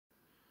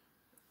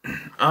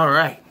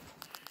Alright,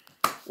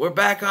 we're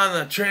back on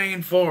the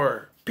train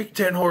for Peak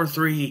 10 Horror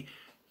 3,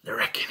 The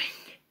Reckoning.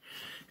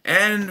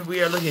 And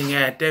we are looking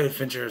at David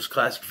Fincher's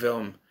classic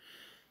film,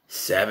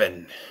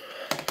 Seven.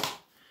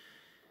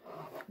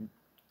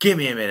 Give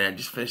me a minute, I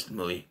just finished the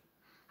movie.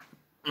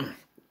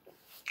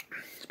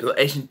 Spilled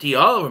Asian tea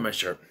all over my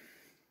shirt.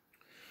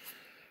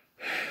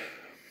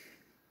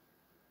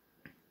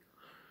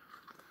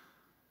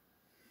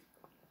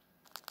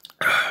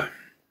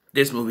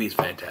 This movie is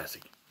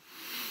fantastic.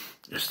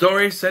 The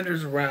story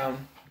centers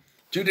around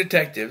two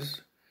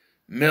detectives,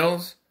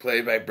 Mills,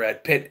 played by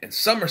Brad Pitt, and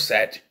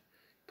Somerset,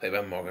 played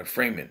by Morgan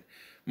Freeman.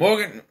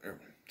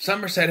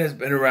 Somerset has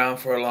been around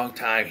for a long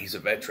time. He's a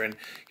veteran.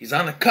 He's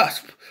on the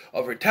cusp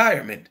of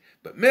retirement.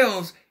 But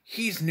Mills,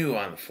 he's new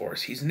on the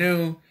force. He's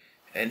new,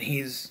 and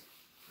he's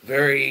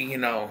very,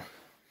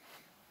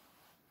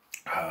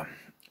 how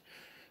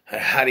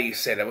do you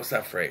say that? What's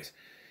that phrase?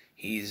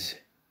 He's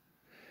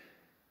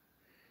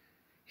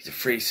a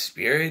free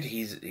spirit.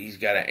 He's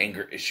got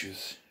anger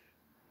issues,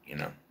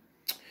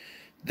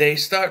 They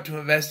start to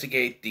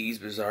investigate these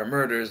bizarre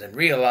murders and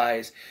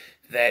realize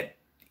that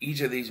each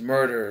of these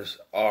murders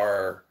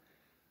are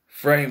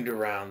framed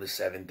around the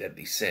 7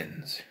 deadly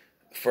sins.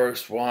 The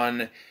first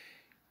one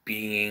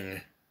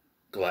being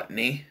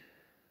gluttony,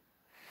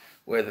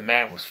 where the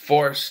man was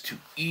forced to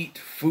eat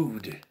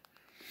food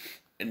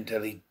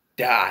until he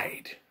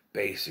died,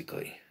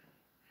 basically.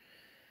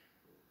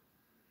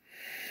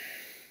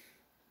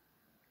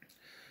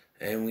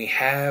 And we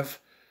have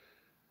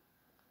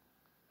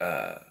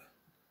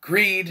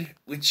greed,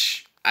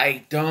 which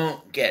I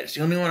don't get. It's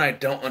the only one I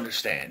don't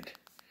understand.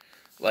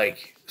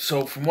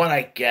 So from what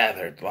I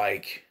gathered,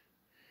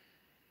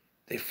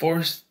 they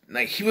forced,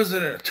 he was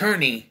an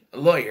attorney, a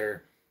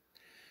lawyer,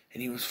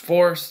 and he was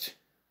forced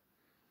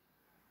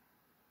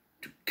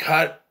to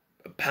cut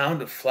a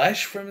pound of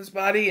flesh from his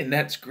body, and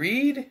that's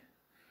greed?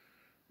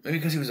 Maybe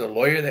because he was a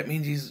lawyer, that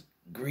means he's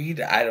greed?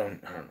 I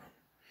don't know.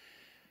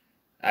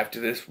 After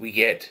this, we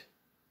get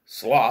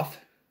Sloth,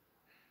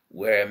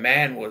 where a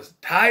man was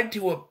tied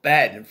to a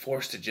bed and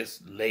forced to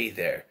just lay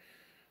there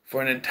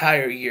for an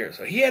entire year.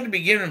 So he had to be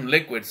given him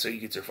liquid so he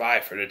could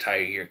survive for an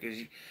entire year, because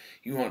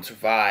you won't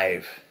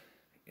survive,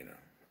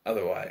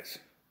 otherwise.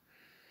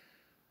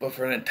 But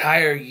for an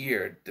entire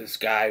year, this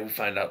guy, we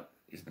find out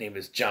his name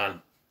is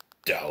John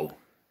Doe,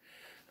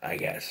 I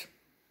guess.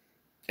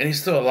 And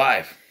he's still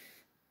alive,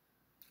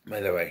 by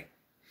the way.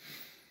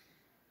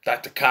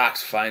 Dr.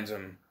 Cox finds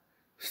him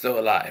still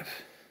alive.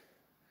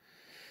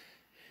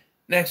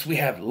 Next, we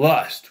have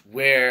Lust,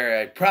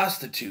 where a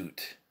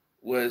prostitute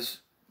was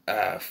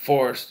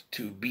forced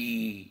to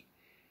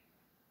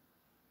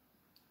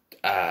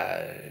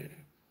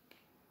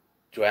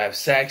have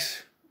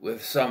sex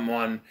with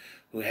someone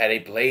who had a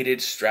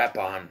bladed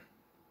strap-on.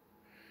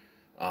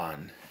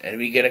 And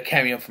we get a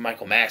cameo from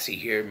Michael Massey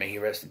here, may he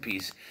rest in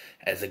peace,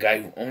 as the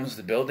guy who owns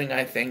the building,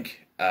 I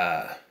think.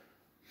 But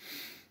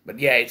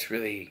yeah, it's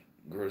really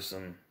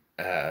gruesome.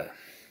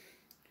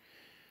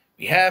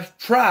 We have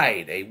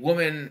Pride, a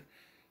woman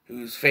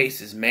whose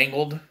face is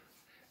mangled,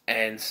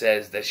 and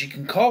says that she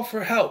can call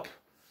for help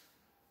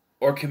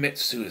or commit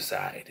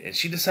suicide. And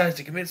she decides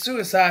to commit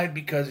suicide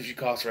because if she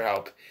calls for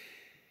help,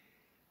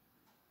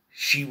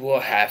 she will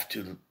have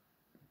to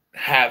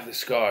have the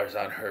scars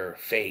on her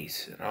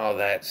face and all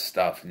that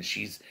stuff, and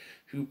she's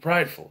too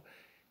prideful.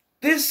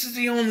 This is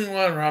the only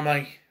one where I'm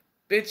like,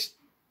 bitch,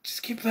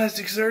 just get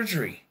plastic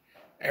surgery.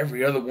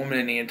 Every other woman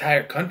in the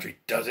entire country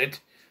does it,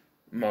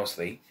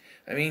 mostly.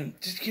 I mean,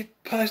 just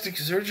get plastic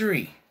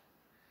surgery.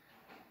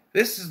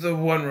 This is the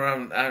one where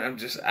I'm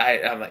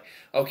like,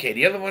 okay,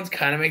 the other ones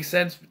kind of make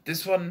sense, but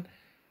this one,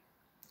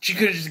 she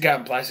could have just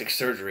gotten plastic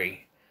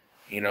surgery,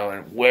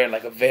 and wear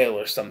a veil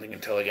or something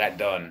until it got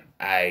done.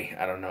 I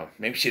don't know.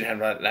 Maybe she didn't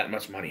have that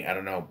much money. I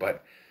don't know,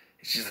 but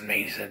it just doesn't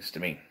make sense to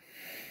me.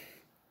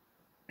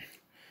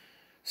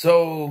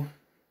 So,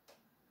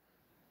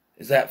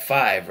 is that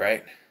 5,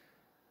 right?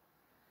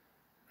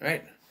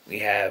 Right? We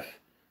have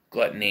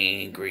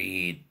gluttony,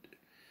 greed,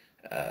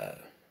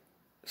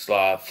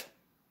 sloth,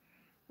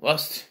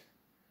 lust,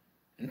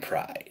 and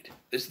pride.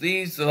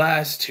 These the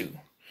last 2.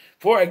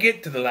 Before I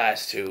get to the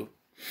last 2,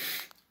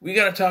 we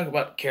gotta talk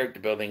about character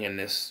building in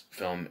this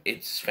film.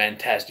 It's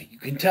fantastic. You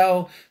can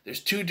tell there's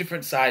 2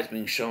 different sides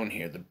being shown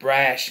here. The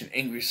brash and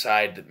angry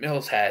side that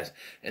Mills has,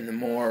 and the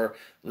more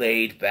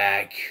laid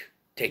back,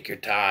 take your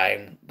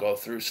time, go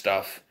through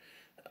stuff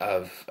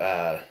of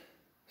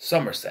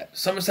Somerset.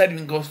 Somerset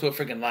even goes to a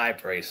freaking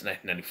library. It's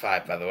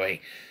 1995, by the way,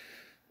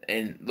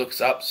 and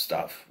looks up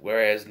stuff,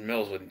 whereas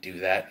Mills wouldn't do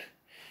that.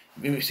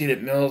 We see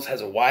that Mills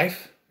has a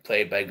wife,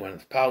 played by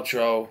Gwyneth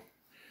Paltrow.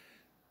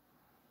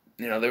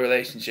 The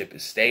relationship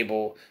is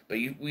stable, but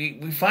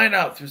we find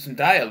out through some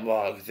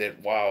dialogue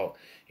that while,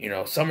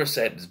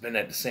 Somerset has been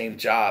at the same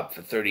job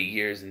for 30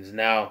 years and is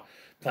now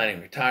planning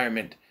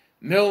retirement,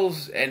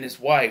 Mills and his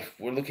wife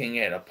were looking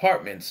at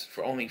apartments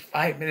for only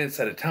 5 minutes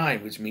at a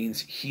time, which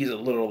means he's a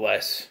little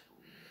less,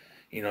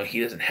 he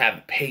doesn't have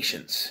the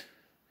patience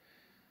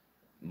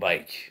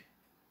like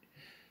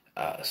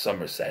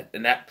Somerset,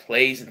 and that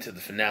plays into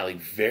the finale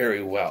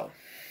very well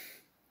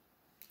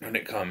when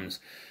it comes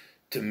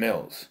to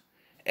Mills.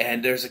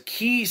 And there's a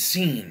key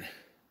scene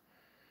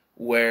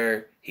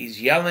where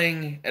he's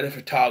yelling at a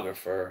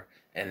photographer,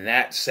 and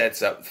that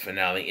sets up the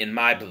finale, in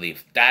my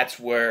belief. That's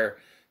where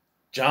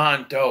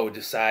John Doe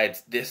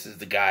decides this is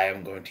the guy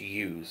I'm going to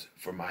use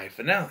for my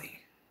finale.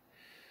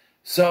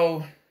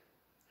 So,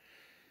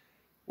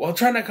 while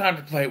trying to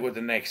contemplate what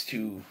the next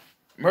two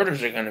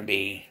murders are going to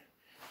be,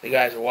 the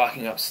guys are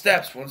walking up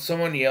steps when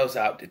someone yells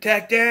out,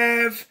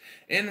 "Detective!"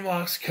 In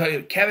walks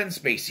Kevin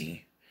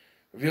Spacey,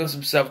 reveals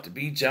himself to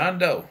be John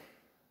Doe,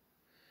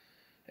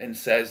 and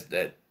says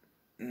that,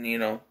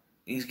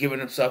 he's given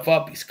himself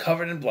up, he's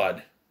covered in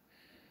blood.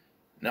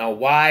 Now,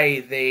 why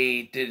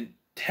they didn't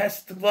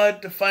test the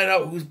blood to find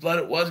out whose blood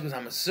it was, because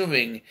I'm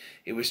assuming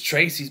it was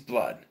Tracy's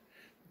blood,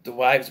 the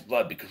wife's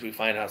blood, because we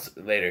find out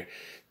later.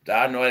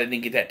 I don't know why they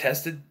didn't get that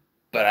tested,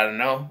 but I don't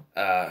know.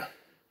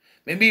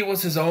 Maybe it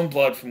was his own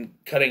blood from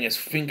cutting his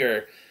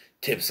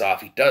fingertips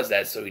off. He does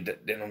that so they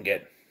don't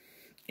get,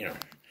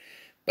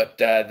 But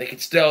they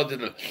could still do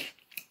the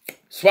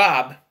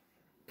swab,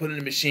 put it in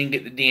the machine,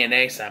 get the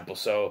DNA sample,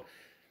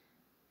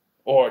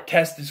 or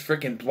test his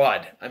freaking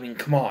blood. I mean,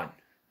 come on.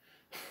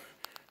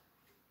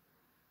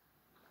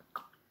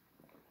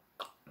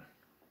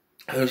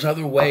 There's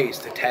other ways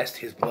to test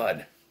his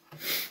blood,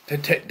 to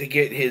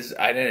get his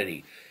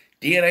identity.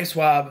 DNA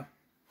swab,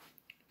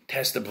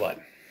 test the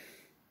blood.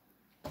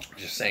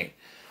 Just saying.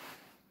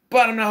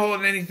 But I'm not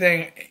holding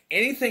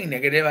anything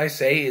negative I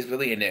say is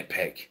really a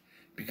nitpick,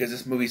 because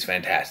this movie's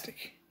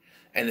fantastic.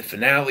 And the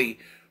finale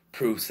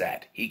proves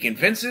that. He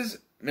convinces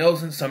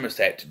Mills and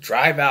Somerset to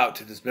drive out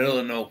to this middle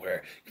of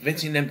nowhere,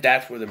 convincing them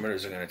that's where the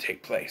murders are going to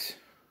take place.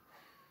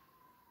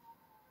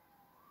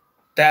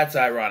 That's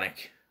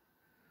ironic.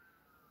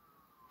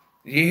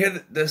 You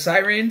hear the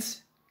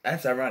sirens?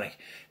 That's ironic.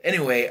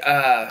 Anyway,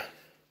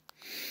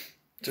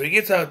 so he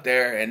gets out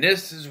there, and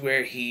this is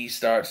where he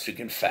starts to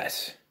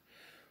confess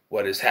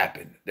what has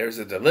happened. There's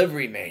a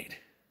delivery made.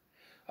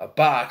 A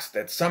box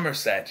that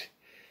Somerset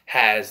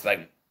has,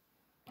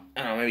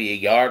 maybe a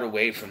yard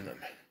away from them.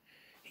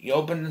 He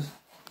opens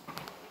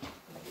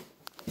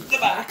the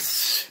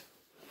box,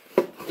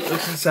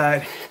 looks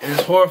inside, and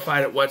is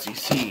horrified at what he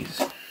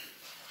sees.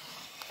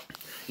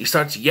 He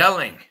starts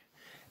yelling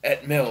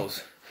at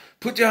Mills.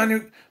 Put down your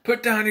gun.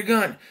 Put down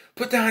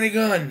your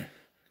gun.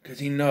 Because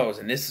he knows.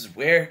 And this is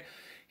where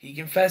he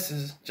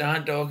confesses.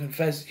 John Doe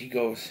confesses. He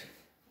goes,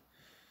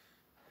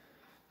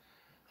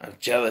 "I'm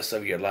jealous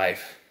of your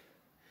life.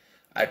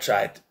 I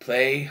tried to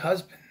play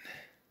husband.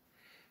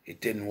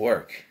 It didn't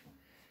work.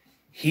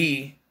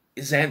 He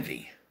is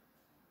envy.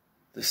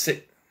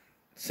 The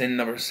sin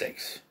number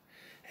 6.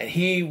 And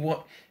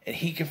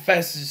he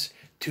confesses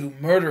to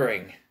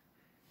murdering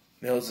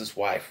Mills's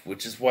wife,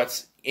 which is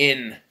what's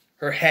in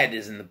her head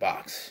is in the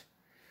box.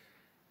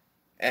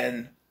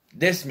 And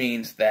this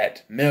means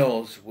that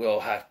Mills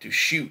will have to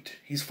shoot.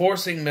 He's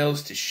forcing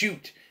Mills to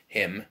shoot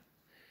him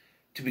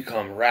to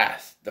become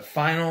Wrath. The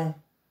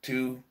final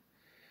 2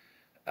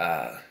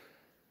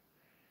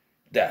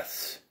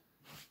 deaths.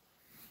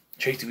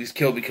 Tracy was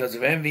killed because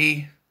of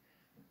envy.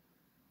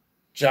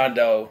 John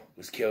Doe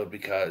was killed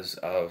because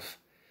of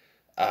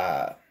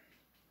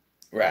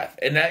Wrath.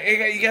 And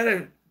you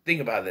gotta think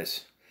about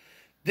this.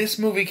 This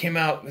movie came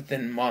out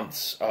within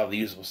months of The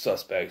Usual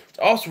Suspects, which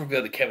also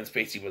revealed that Kevin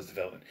Spacey was the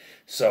villain.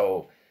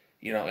 So,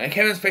 and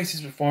Kevin Spacey's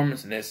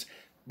performance in this,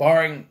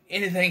 barring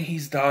anything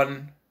he's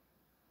done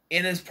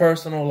in his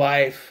personal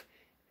life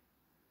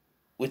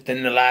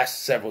within the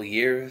last several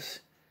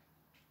years,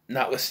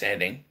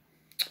 notwithstanding,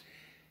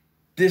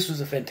 this was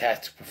a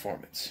fantastic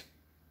performance.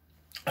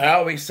 I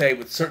always say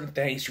with certain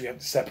things you have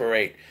to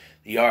separate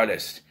the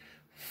artist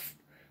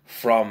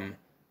from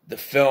the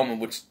film in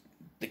which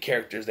the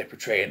characters they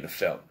portray in the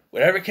film.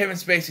 Whatever Kevin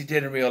Spacey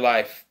did in real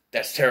life,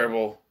 that's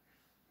terrible.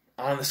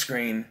 On the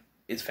screen,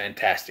 is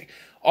fantastic.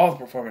 All the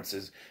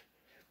performances,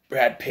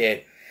 Brad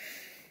Pitt,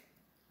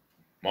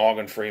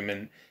 Morgan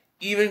Freeman,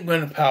 even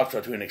Gwyneth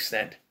Paltrow to an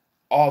extent,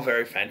 all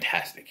very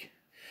fantastic.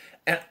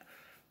 And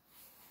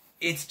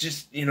it's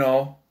just,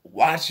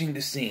 watching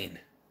the scene,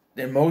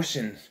 the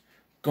emotions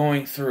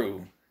going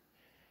through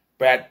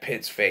Brad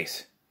Pitt's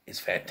face is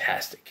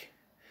fantastic.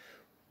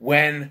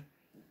 When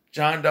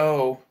John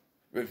Doe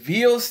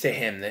reveals to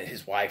him that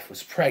his wife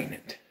was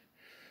pregnant,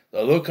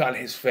 the look on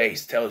his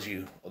face tells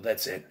you, well,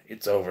 that's it.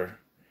 It's over.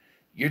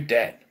 You're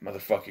dead,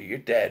 motherfucker. You're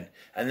dead.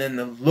 And then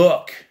the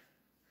look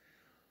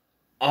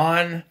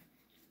on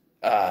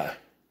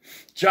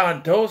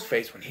John Doe's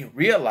face when he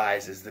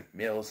realizes that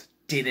Mills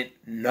didn't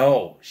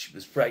know she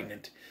was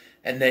pregnant,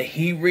 and that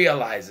he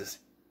realizes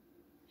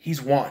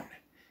he's won.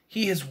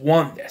 He has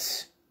won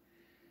this.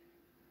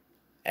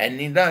 And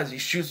he does. He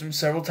shoots him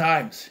several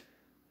times.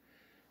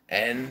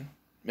 And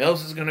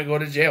Mills is going to go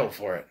to jail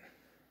for it.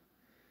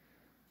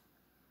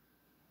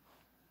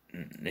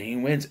 And he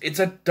wins. It's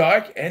a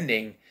dark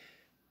ending,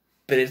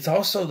 but it's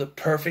also the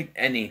perfect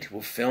ending to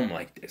a film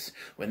like this.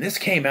 When this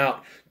came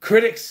out,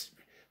 critics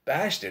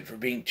bashed it for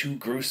being too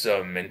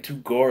gruesome and too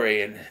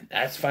gory, and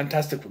that's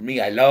fantastic for me.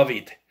 I love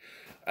it.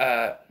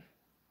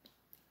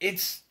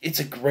 It's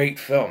a great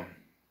film.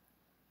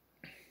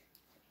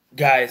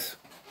 Guys,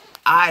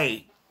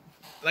 like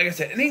I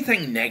said,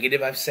 anything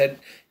negative I've said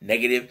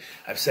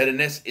in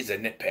this is a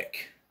nitpick.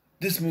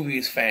 This movie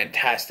is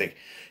fantastic.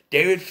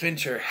 David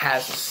Fincher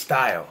has a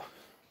style.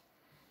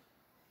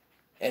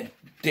 And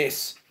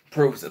this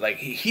proves it. Like,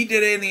 he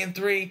did Alien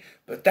 3,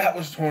 but that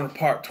was torn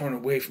apart, torn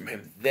away from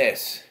him.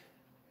 This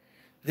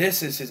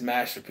is his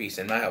masterpiece,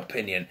 in my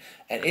opinion.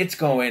 And it's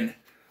going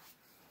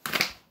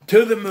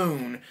to the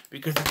moon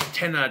because it's a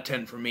 10 out of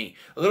 10 for me.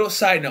 A little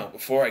side note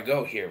before I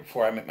go here,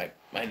 before I make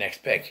my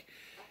next pick.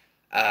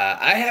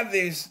 I have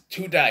these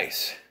 2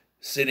 dice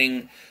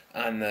sitting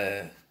on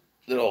the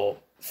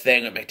little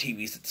thing that my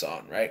TV sits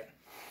on, right?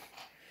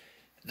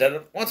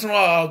 That once in a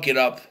while I'll get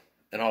up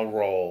and I'll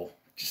roll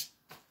just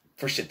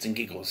for shits and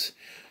giggles.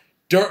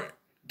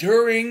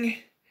 During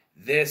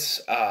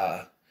this,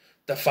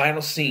 the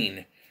final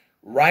scene,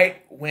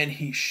 right when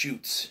he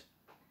shoots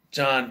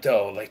John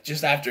Doe, like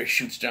just after he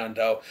shoots John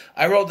Doe,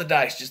 I rolled the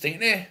dice just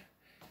thinking,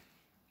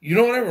 you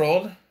know what I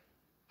rolled?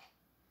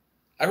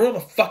 I rolled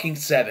a fucking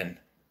 7.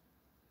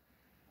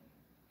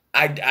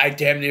 I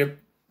damn near,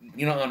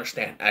 you don't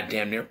understand, I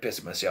damn near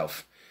pissed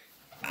myself.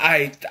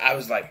 I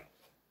was like,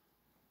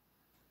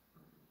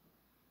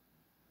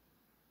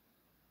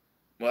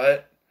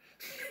 what?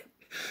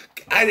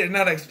 I did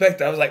not expect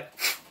that. I was like,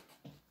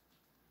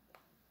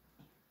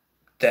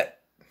 that's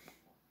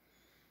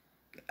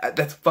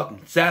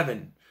fucking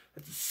 7.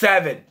 That's a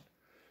 7.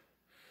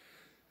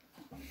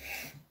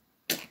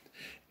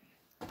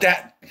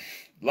 That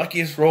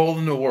luckiest roll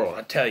in the world,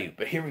 I tell you.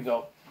 But here we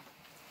go.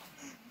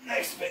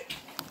 Nice pick.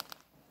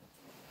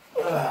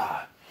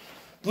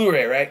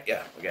 Blu-ray, right?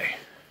 Yeah, okay.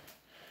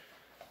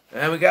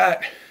 And we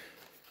got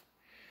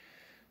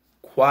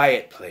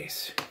Quiet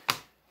Place.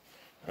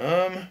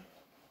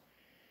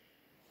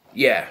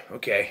 Yeah,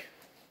 okay.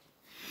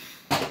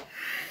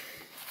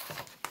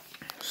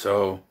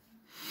 So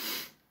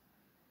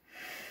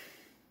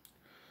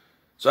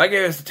I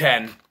gave this a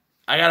 10.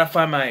 I gotta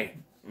find my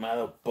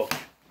little book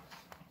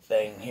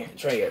thing here.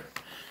 It's right here.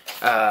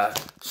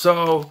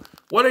 So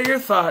what are your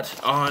thoughts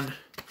on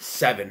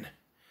 7?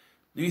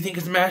 Do you think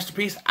it's a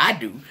masterpiece? I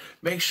do.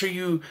 Make sure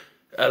you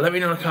let me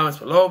know in the comments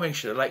below. Make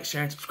sure to like,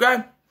 share, and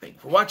subscribe. Thank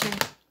you for watching.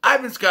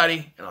 I've been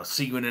Scotty, and I'll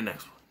see you in the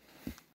next one.